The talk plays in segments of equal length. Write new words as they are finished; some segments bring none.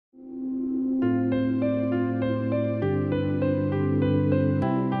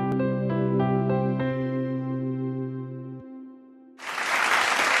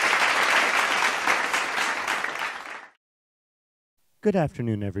Good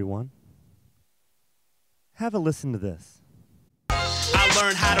afternoon, everyone. Have a listen to this. I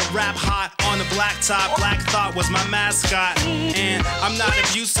learned how to rap hot on the blacktop. Black Thought was my mascot. And I'm not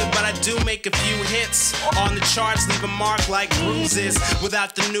abusive, but I do make a few hits on the charts, leave a mark like bruises.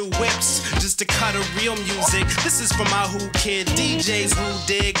 Without the new whips, just to cut a real music. This is for my who kid DJs who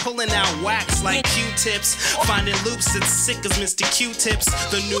dig, pulling out wax like Q-tips, finding loops as sick as Mr. Q-tips.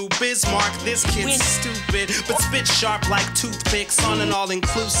 The new Bismarck, this kid's stupid, but spit sharp like toothpicks on an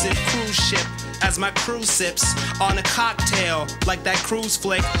all-inclusive cruise ship. As my crew sips on a cocktail, like that cruise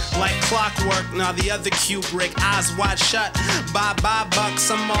flick, like clockwork. Now the other Kubrick, eyes wide shut. Bye-bye bucks,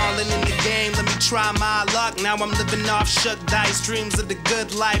 I'm all in the game. Let me try my luck. Now I'm living off shook dice, dreams of the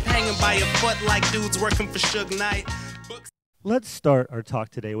good life, hanging by a foot like dudes working for Suge Knight. Let's start our talk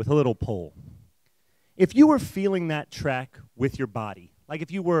today with a little poll. If you were feeling that track with your body, like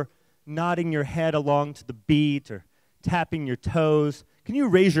if you were nodding your head along to the beat or tapping your toes, can you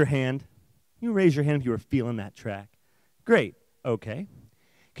raise your hand? Can you raise your hand if you were feeling that track? Great, okay.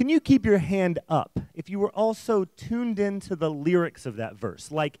 Can you keep your hand up if you were also tuned into the lyrics of that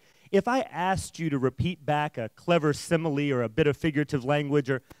verse? Like if I asked you to repeat back a clever simile or a bit of figurative language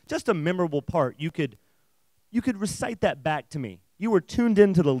or just a memorable part, you could recite that back to me. You were tuned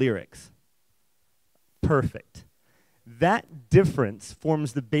into the lyrics. Perfect. That difference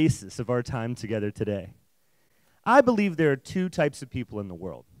forms the basis of our time together today. I believe there are two types of people in the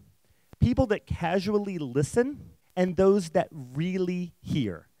world. People that casually listen and those that really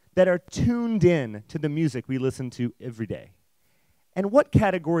hear, that are tuned in to the music we listen to every day. And what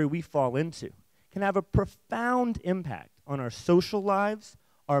category we fall into can have a profound impact on our social lives,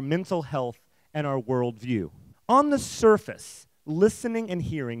 our mental health, and our worldview. On the surface, listening and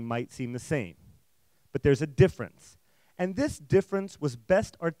hearing might seem the same, but there's a difference. And this difference was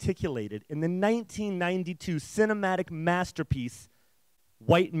best articulated in the 1992 cinematic masterpiece,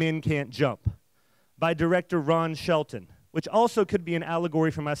 White Men Can't Jump, by director Ron Shelton, which also could be an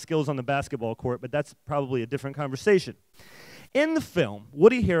allegory for my skills on the basketball court, but that's probably a different conversation. In the film,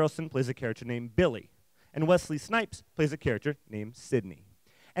 Woody Harrelson plays a character named Billy, and Wesley Snipes plays a character named Sidney.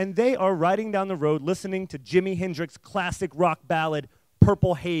 And they are riding down the road listening to Jimi Hendrix's classic rock ballad,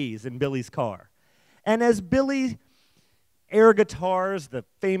 Purple Haze, in Billy's car. And as Billy air guitars the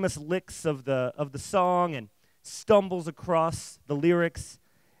famous licks of the song and stumbles across the lyrics,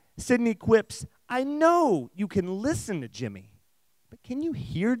 Sidney quips, "I know you can listen to Jimmy, but can you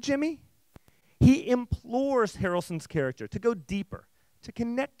hear Jimmy?" He implores Harrelson's character to go deeper, to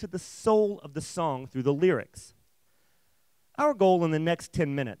connect to the soul of the song through the lyrics. Our goal in the next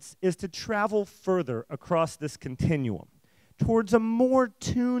 10 minutes is to travel further across this continuum towards a more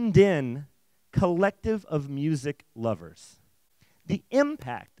tuned-in collective of music lovers. The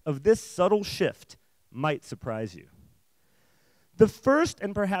impact of this subtle shift might surprise you. The first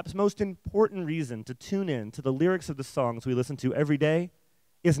and perhaps most important reason to tune in to the lyrics of the songs we listen to every day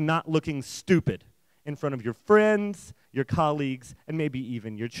is not looking stupid in front of your friends, your colleagues, and maybe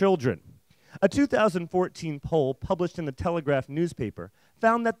even your children. A 2014 poll published in the Telegraph newspaper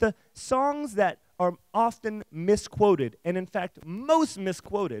found that the songs that are often misquoted, and in fact most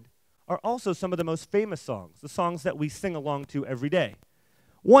misquoted, are also some of the most famous songs, the songs that we sing along to every day.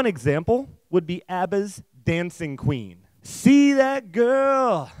 One example would be ABBA's Dancing Queen. See that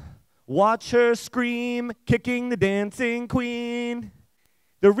girl, watch her scream, kicking the dancing queen.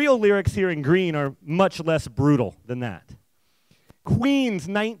 The real lyrics here in green are much less brutal than that. Queen's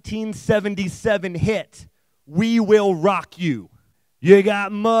 1977 hit, We Will Rock You. You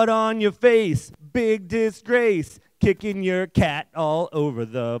got mud on your face, big disgrace, kicking your cat all over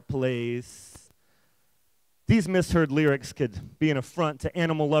the place. These misheard lyrics could be an affront to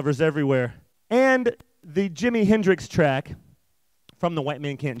animal lovers everywhere. And the Jimi Hendrix track from the White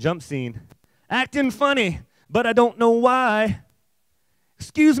Man Can't Jump scene, acting funny, but I don't know why.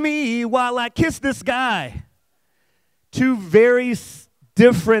 Excuse me while I kiss this guy. Two very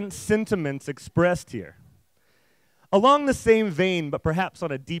different sentiments expressed here. Along the same vein, but perhaps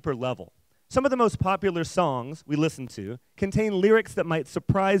on a deeper level, some of the most popular songs we listen to contain lyrics that might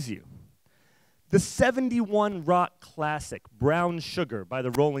surprise you. The 71 rock classic, Brown Sugar by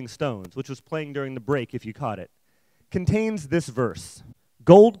the Rolling Stones, which was playing during the break if you caught it, contains this verse.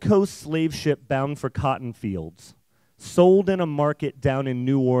 Gold Coast slave ship bound for cotton fields, sold in a market down in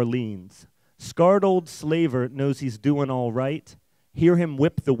New Orleans. Scarred old slaver knows he's doing all right. Hear him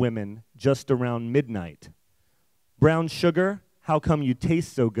whip the women just around midnight. Brown sugar, how come you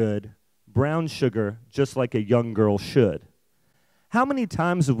taste so good? Brown sugar, just like a young girl should. How many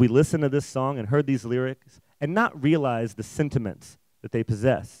times have we listened to this song and heard these lyrics and not realized the sentiments that they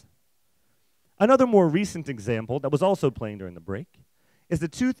possess? Another more recent example that was also playing during the break is the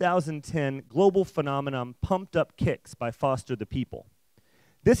 2010 global phenomenon Pumped Up Kicks by Foster the People.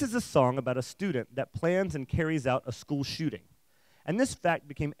 This is a song about a student that plans and carries out a school shooting. And this fact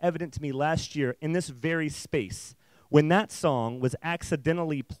became evident to me last year in this very space, when that song was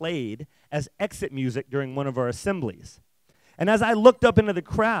accidentally played as exit music during one of our assemblies. And as I looked up into the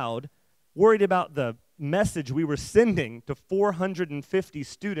crowd, worried about the message we were sending to 450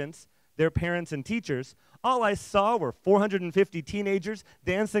 students, their parents and teachers, all I saw were 450 teenagers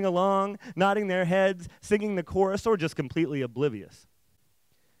dancing along, nodding their heads, singing the chorus, or just completely oblivious.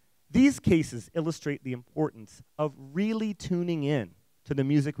 These cases illustrate the importance of really tuning in to the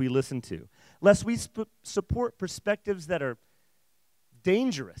music we listen to, lest we support perspectives that are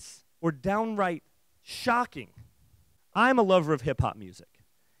dangerous or downright shocking. I'm a lover of hip-hop music,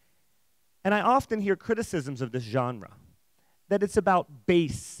 and I often hear criticisms of this genre, that it's about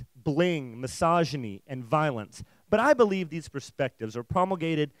bass, bling, misogyny, and violence. But I believe these perspectives are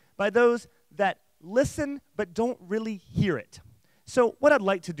promulgated by those that listen but don't really hear it. So what I'd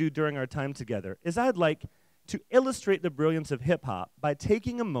like to do during our time together is I'd like to illustrate the brilliance of hip-hop by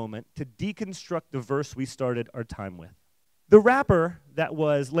taking a moment to deconstruct the verse we started our time with. The rapper that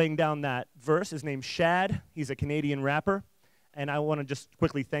was laying down that verse is named Shad. He's a Canadian rapper, and I want to just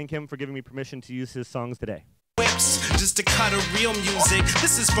quickly thank him for giving me permission to use his songs today. Whips, just to cut a real music.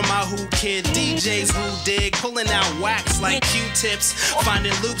 This is for my who kid DJs who dig, pulling out wax like Q-tips,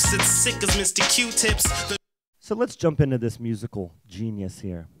 finding loops as sick as Mr. Q-tips. So let's jump into this musical genius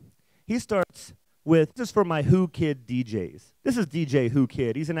here. He starts with, this is for my Who Kid DJs. This is DJ Who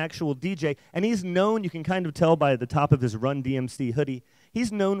Kid. He's an actual DJ, and he's known, you can kind of tell by the top of his Run DMC hoodie,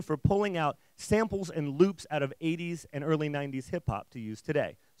 he's known for pulling out samples and loops out of 80s and early 90s hip-hop to use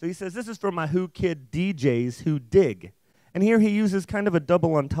today. So he says, this is for my Who Kid DJs who dig. And here he uses kind of a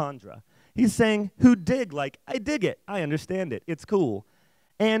double entendre. He's saying, who dig, like, I dig it, I understand it, it's cool.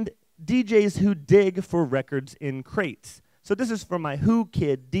 And DJs who dig for records in crates. So this is for my Who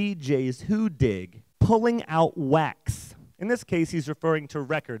Kid DJs who dig, pulling out wax. In this case, he's referring to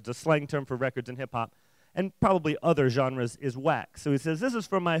records, a slang term for records in hip-hop, and probably other genres is wax. So he says, this is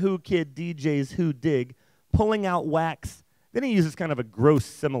for my Who Kid DJs who dig, pulling out wax. Then he uses kind of a gross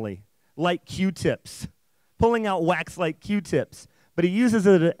simile, like Q-tips, pulling out wax like Q-tips. But he uses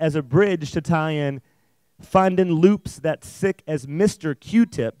it as a bridge to tie in finding loops that's sick as Mr.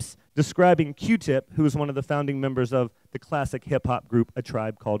 Q-tips, describing Q-Tip, who is one of the founding members of the classic hip-hop group A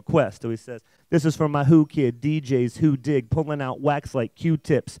Tribe Called Quest. So he says, this is for my Who Kid DJs who dig, pulling out wax like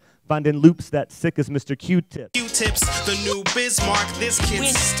Q-tips, finding loops that sick as Mr. Q-Tip. Q-tips, the new Bismarck. This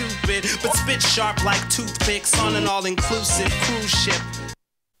kid's stupid, but spit sharp like toothpicks on an all-inclusive cruise ship.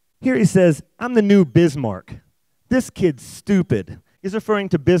 Here he says, I'm the new Bismarck. This kid's stupid. He's referring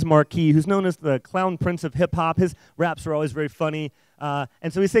to Bismarck Key, who's known as the clown prince of hip-hop. His raps are always very funny.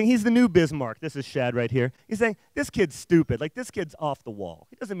 And so he's saying he's the new Bismarck. This is Shad right here. He's saying, this kid's stupid. Like, this kid's off the wall.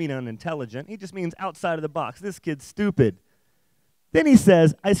 He doesn't mean unintelligent. He just means outside of the box. This kid's stupid. Then he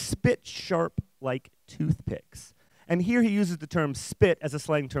says, I spit sharp like toothpicks. And here he uses the term spit as a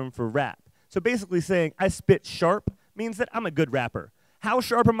slang term for rap. So basically saying, I spit sharp means that I'm a good rapper. How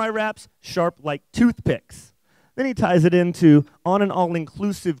sharp are my raps? Sharp like toothpicks. Then he ties it into on an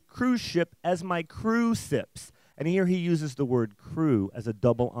all-inclusive cruise ship as my crew sips. And here he uses the word crew as a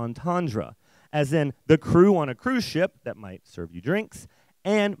double entendre, as in the crew on a cruise ship that might serve you drinks,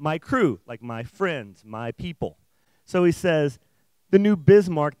 and my crew, like my friends, my people. So he says, the new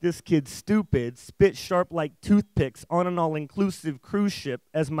Bismarck, this kid's stupid, spit sharp like toothpicks on an all-inclusive cruise ship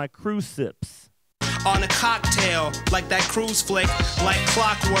as my crew sips. On a cocktail, like that cruise flick, like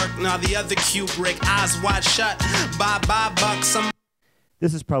clockwork. Now the other Kubrick, eyes wide shut. Bye-bye, buck.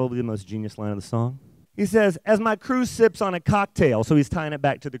 This is probably the most genius line of the song. He says, as my crew sips on a cocktail, so he's tying it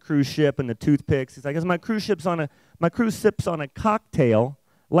back to the cruise ship and the toothpicks. He's like, as my crew sips on a cocktail,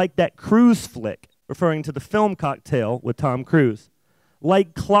 like that cruise flick, referring to the film Cocktail with Tom Cruise.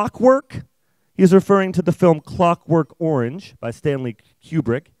 Like clockwork, he's referring to the film Clockwork Orange by Stanley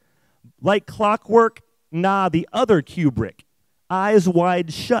Kubrick. Like clockwork, nah, the other Kubrick, Eyes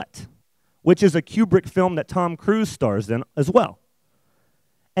Wide Shut, which is a Kubrick film that Tom Cruise stars in as well.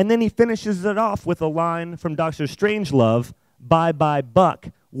 And then he finishes it off with a line from Dr. Strangelove, Bye Bye Buck,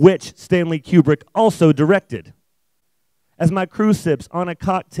 which Stanley Kubrick also directed. As my crew sips on a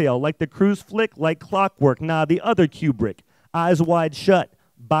cocktail, like the cruise flick, like clockwork, nah, the other Kubrick, Eyes Wide Shut,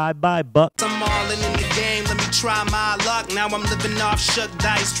 Bye Bye Buck. I'm all in the game, let me try my luck. Now I'm living off shook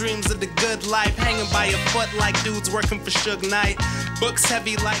dice, dreams of the good life, hanging by a foot like dudes working for Suge Knight. Books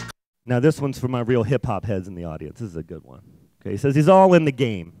heavy like... Now this one's for my real hip-hop heads in the audience. This is a good one. Okay, he says he's all in the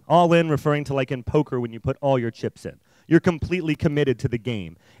game. All in, referring to like in poker when you put all your chips in. you're completely committed to the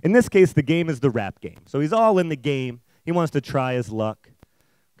game. In this case, the game is the rap game. So he's all in the game. He wants to try his luck.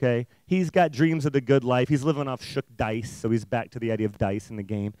 Okay? He's got dreams of the good life. He's living off shook dice, so he's back to the idea of dice in the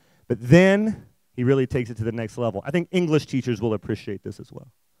game. But then he really takes it to the next level. I think English teachers will appreciate this as well.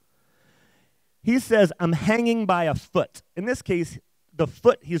 He says, I'm hanging by a foot. In this case, the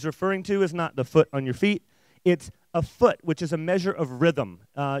foot he's referring to is not the foot on your feet. It's a foot, which is a measure of rhythm.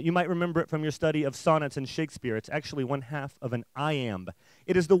 You might remember it from your study of sonnets and Shakespeare. It's actually 1/2 of an iamb.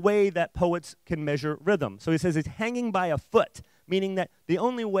 It is the way that poets can measure rhythm. So he says he's hanging by a foot, meaning that the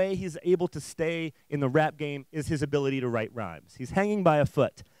only way he's able to stay in the rap game is his ability to write rhymes. He's hanging by a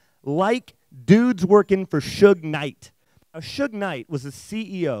foot. Like dudes working for Suge Knight. Now, Suge Knight was the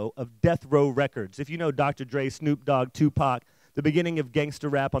CEO of Death Row Records. If you know Dr. Dre, Snoop Dogg, Tupac, the beginning of gangster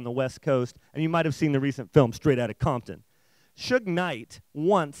rap on the West Coast, and you might have seen the recent film Straight Outta Compton. Suge Knight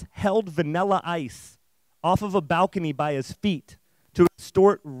once held Vanilla Ice off of a balcony by his feet to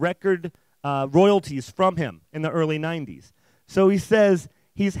extort record royalties from him in the early 90s. So he says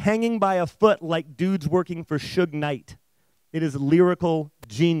he's hanging by a foot like dudes working for Suge Knight. It is lyrical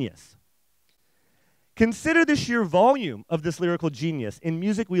genius. Consider the sheer volume of this lyrical genius in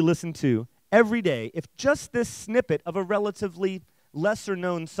music we listen to every day. If just this snippet of a relatively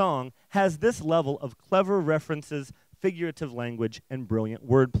lesser-known song has this level of clever references, figurative language, and brilliant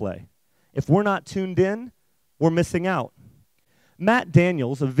wordplay. If we're not tuned in, we're missing out. Matt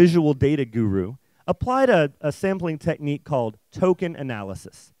Daniels, a visual data guru, applied a sampling technique called token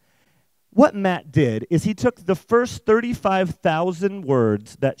analysis. What Matt did is he took the first 35,000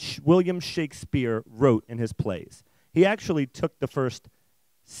 words that William Shakespeare wrote in his plays. He actually took the first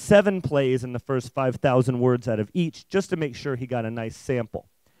 7 plays and the first 5,000 words out of each just to make sure he got a nice sample.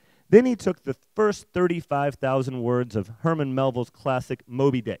 Then he took the first 35,000 words of Herman Melville's classic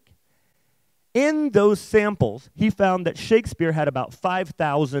Moby Dick. In those samples, he found that Shakespeare had about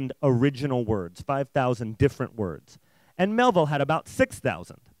 5,000 original words, 5,000 different words, and Melville had about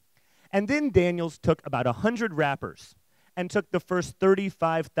 6,000. And then Daniels took about 100 rappers and took the first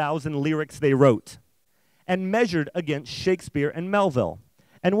 35,000 lyrics they wrote and measured against Shakespeare and Melville.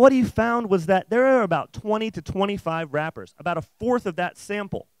 And what he found was that there are about 20 to 25 rappers, about a fourth of that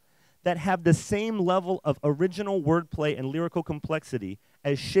sample, that have the same level of original wordplay and lyrical complexity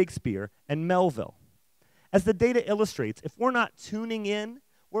as Shakespeare and Melville. As the data illustrates, if we're not tuning in,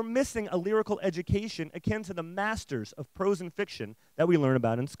 we're missing a lyrical education akin to the masters of prose and fiction that we learn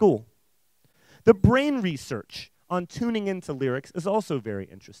about in school. The brain research on tuning into lyrics is also very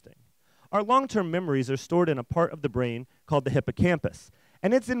interesting. Our long-term memories are stored in a part of the brain called the hippocampus,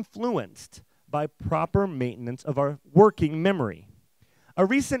 and it's influenced by proper maintenance of our working memory. A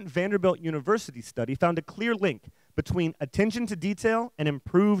recent Vanderbilt University study found a clear link between attention to detail and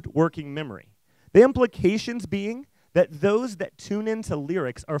improved working memory. The implications being that those that tune into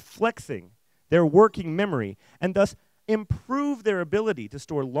lyrics are flexing their working memory and thus improve their ability to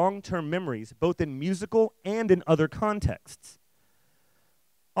store long-term memories both in musical and in other contexts.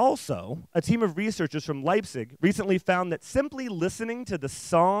 Also, a team of researchers from Leipzig recently found that simply listening to the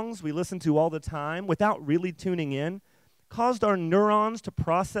songs we listen to all the time without really tuning in caused our neurons to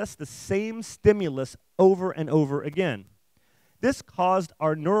process the same stimulus over and over again. This caused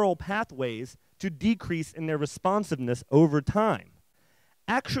our neural pathways to decrease in their responsiveness over time.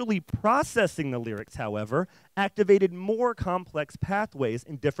 Actually processing the lyrics, however, activated more complex pathways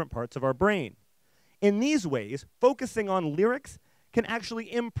in different parts of our brain. In these ways, focusing on lyrics can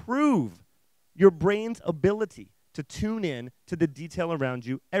actually improve your brain's ability to tune in to the detail around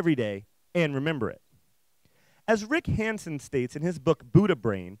you every day and remember it. As Rick Hansen states in his book Buddha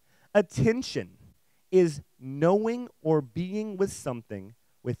Brain, attention is knowing or being with something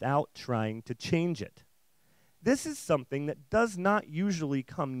without trying to change it. This is something that does not usually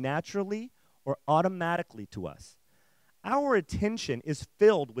come naturally or automatically to us. Our attention is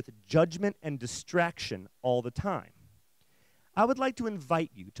filled with judgment and distraction all the time. I would like to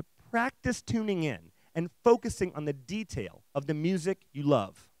invite you to practice tuning in and focusing on the detail of the music you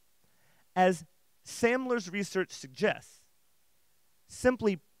love. As Samler's research suggests,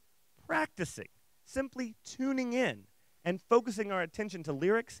 simply practicing, simply tuning in and focusing our attention to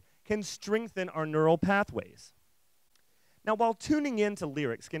lyrics can strengthen our neural pathways. Now, while tuning in to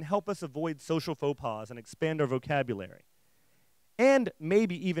lyrics can help us avoid social faux pas and expand our vocabulary, and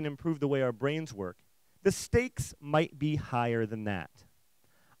maybe even improve the way our brains work, the stakes might be higher than that.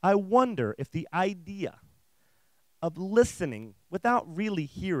 I wonder if the idea of listening without really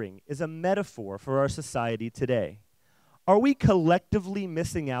hearing is a metaphor for our society today. Are we collectively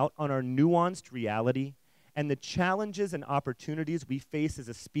missing out on our nuanced reality and the challenges and opportunities we face as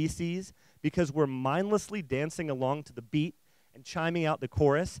a species because we're mindlessly dancing along to the beat and chiming out the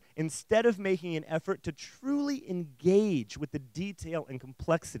chorus instead of making an effort to truly engage with the detail and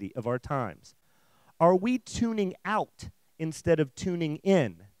complexity of our times? Are we tuning out instead of tuning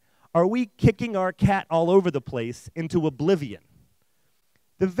in? Are we kicking our cat all over the place into oblivion?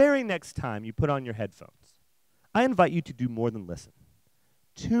 The very next time you put on your headphones, I invite you to do more than listen.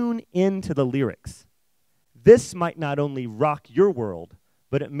 Tune into the lyrics. This might not only rock your world,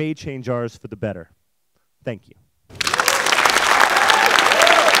 but it may change ours for the better. Thank you.